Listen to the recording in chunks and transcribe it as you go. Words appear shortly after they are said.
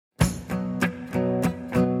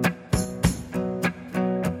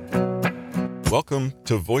Welcome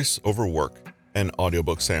to Voice Over Work, an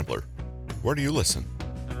audiobook sampler. Where do you listen?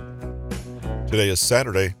 Today is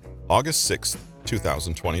Saturday, August 6th,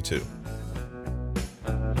 2022.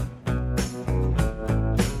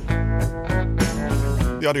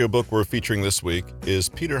 The audiobook we're featuring this week is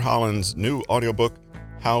Peter Holland's new audiobook,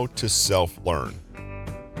 How to Self-Learn.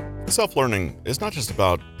 Self-learning is not just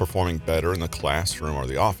about performing better in the classroom or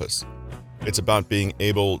the office. It's about being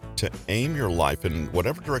able to aim your life in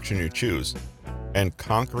whatever direction you choose and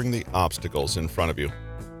conquering the obstacles in front of you.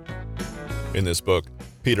 In this book,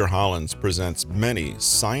 Peter Holland presents many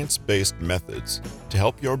science-based methods to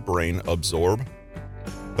help your brain absorb.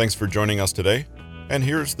 Thanks for joining us today, and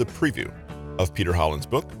here's the preview of Peter Holland's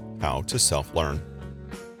book, How to Self-Learn.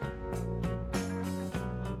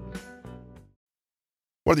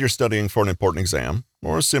 Whether you're studying for an important exam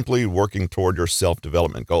or simply working toward your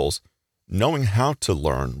self-development goals, knowing how to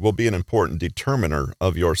learn will be an important determiner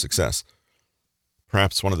of your success.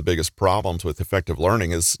 Perhaps one of the biggest problems with effective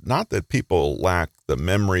learning is not that people lack the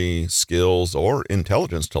memory, skills, or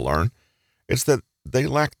intelligence to learn. It's that they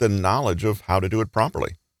lack the knowledge of how to do it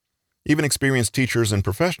properly. Even experienced teachers and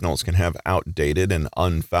professionals can have outdated and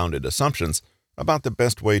unfounded assumptions about the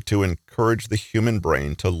best way to encourage the human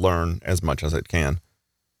brain to learn as much as it can.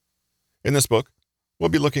 In this book, we'll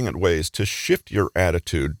be looking at ways to shift your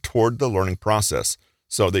attitude toward the learning process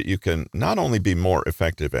so that you can not only be more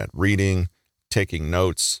effective at reading, taking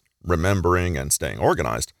notes, remembering, and staying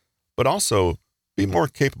organized, but also be more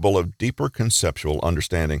capable of deeper conceptual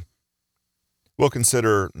understanding. We'll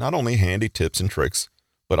consider not only handy tips and tricks,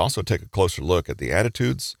 but also take a closer look at the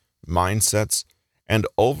attitudes, mindsets, and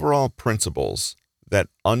overall principles that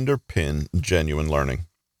underpin genuine learning.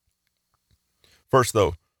 First,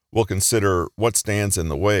 though, we'll consider what stands in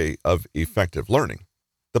the way of effective learning,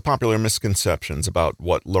 the popular misconceptions about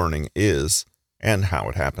what learning is and how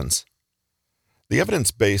it happens. The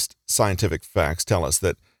evidence-based scientific facts tell us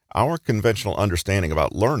that our conventional understanding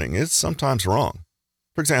about learning is sometimes wrong.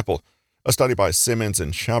 For example, a study by Simmons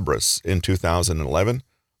and Chabris in 2011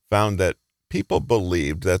 found that people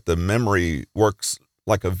believed that the memory works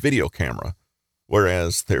like a video camera,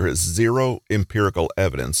 whereas there is zero empirical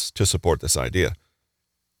evidence to support this idea.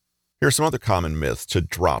 Here are some other common myths to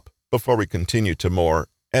drop before we continue to more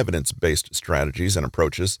evidence-based strategies and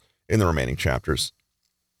approaches in the remaining chapters.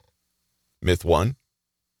 Myth 1.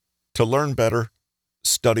 To learn better,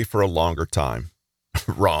 study for a longer time.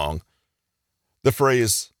 Wrong. The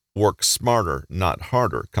phrase, work smarter, not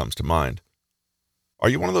harder, comes to mind. Are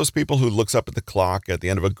you one of those people who looks up at the clock at the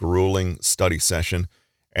end of a grueling study session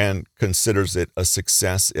and considers it a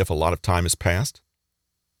success if a lot of time has passed?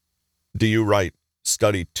 Do you write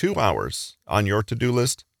study 2 hours on your to-do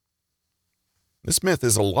list? This myth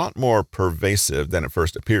is a lot more pervasive than it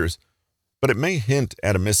first appears, but it may hint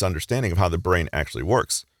at a misunderstanding of how the brain actually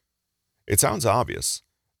works. It sounds obvious,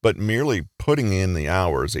 but merely putting in the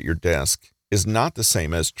hours at your desk is not the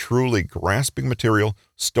same as truly grasping material,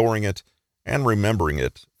 storing it, and remembering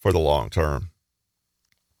it for the long term.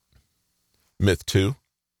 Myth 2.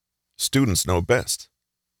 Students know best.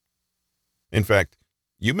 In fact,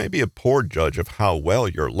 you may be a poor judge of how well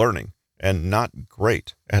you're learning and not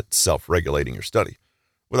great at self-regulating your study.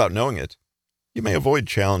 Without knowing it, you may avoid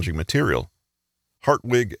challenging material.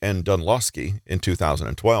 Hartwig and Dunlosky in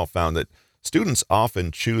 2012 found that students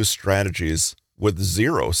often choose strategies with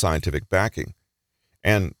zero scientific backing,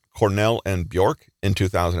 and Cornell and Bjork in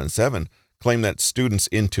 2007 claim that students'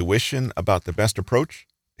 intuition about the best approach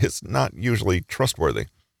is not usually trustworthy.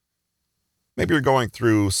 Maybe you're going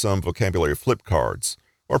through some vocabulary flip cards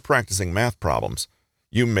or practicing math problems.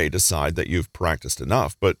 You may decide that you've practiced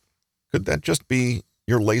enough, but could that just be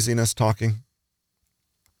your laziness talking?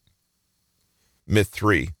 Myth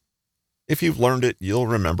 3. If you've learned it, you'll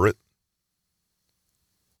remember it.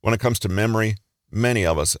 When it comes to memory, many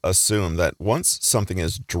of us assume that once something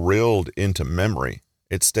is drilled into memory,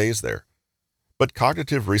 it stays there. But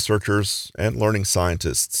cognitive researchers and learning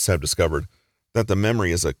scientists have discovered that the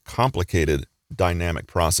memory is a complicated, dynamic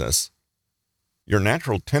process. Your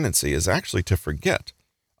natural tendency is actually to forget,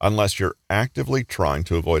 unless you're actively trying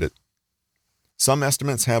to avoid it. Some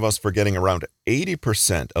estimates have us forgetting around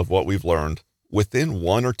 80% of what we've learned within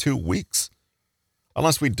 1 or 2 weeks.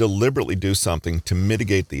 Unless we deliberately do something to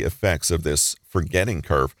mitigate the effects of this forgetting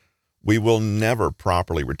curve, we will never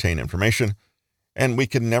properly retain information, and we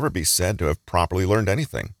can never be said to have properly learned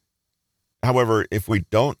anything. However, if we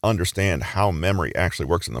don't understand how memory actually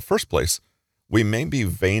works in the first place, we may be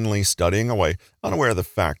vainly studying away, unaware of the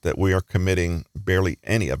fact that we are committing barely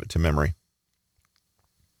any of it to memory.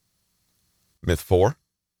 Myth 4.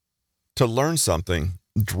 To learn something,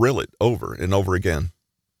 drill it over and over again.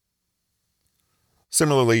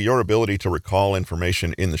 Similarly, your ability to recall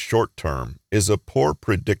information in the short term is a poor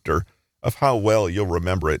predictor of how well you'll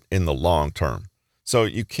remember it in the long term. So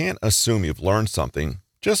you can't assume you've learned something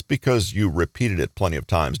just because you repeated it plenty of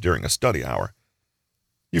times during a study hour.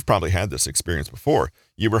 You've probably had this experience before.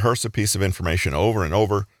 You rehearse a piece of information over and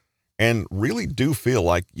over and really do feel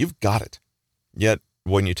like you've got it. Yet,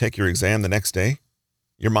 when you take your exam the next day,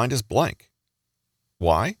 your mind is blank.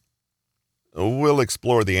 Why? We'll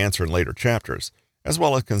explore the answer in later chapters, as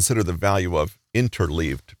well as consider the value of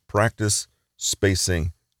interleaved practice,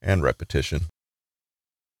 spacing, and repetition.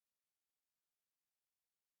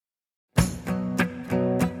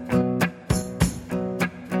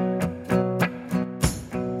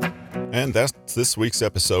 And that's this week's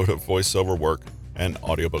episode of VoiceOver Work and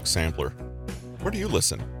Audiobook Sampler. Where do you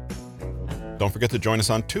listen? Don't forget to join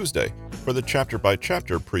us on Tuesday for the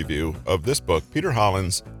chapter-by-chapter preview of this book, Peter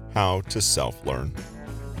Holland's How to Self-Learn.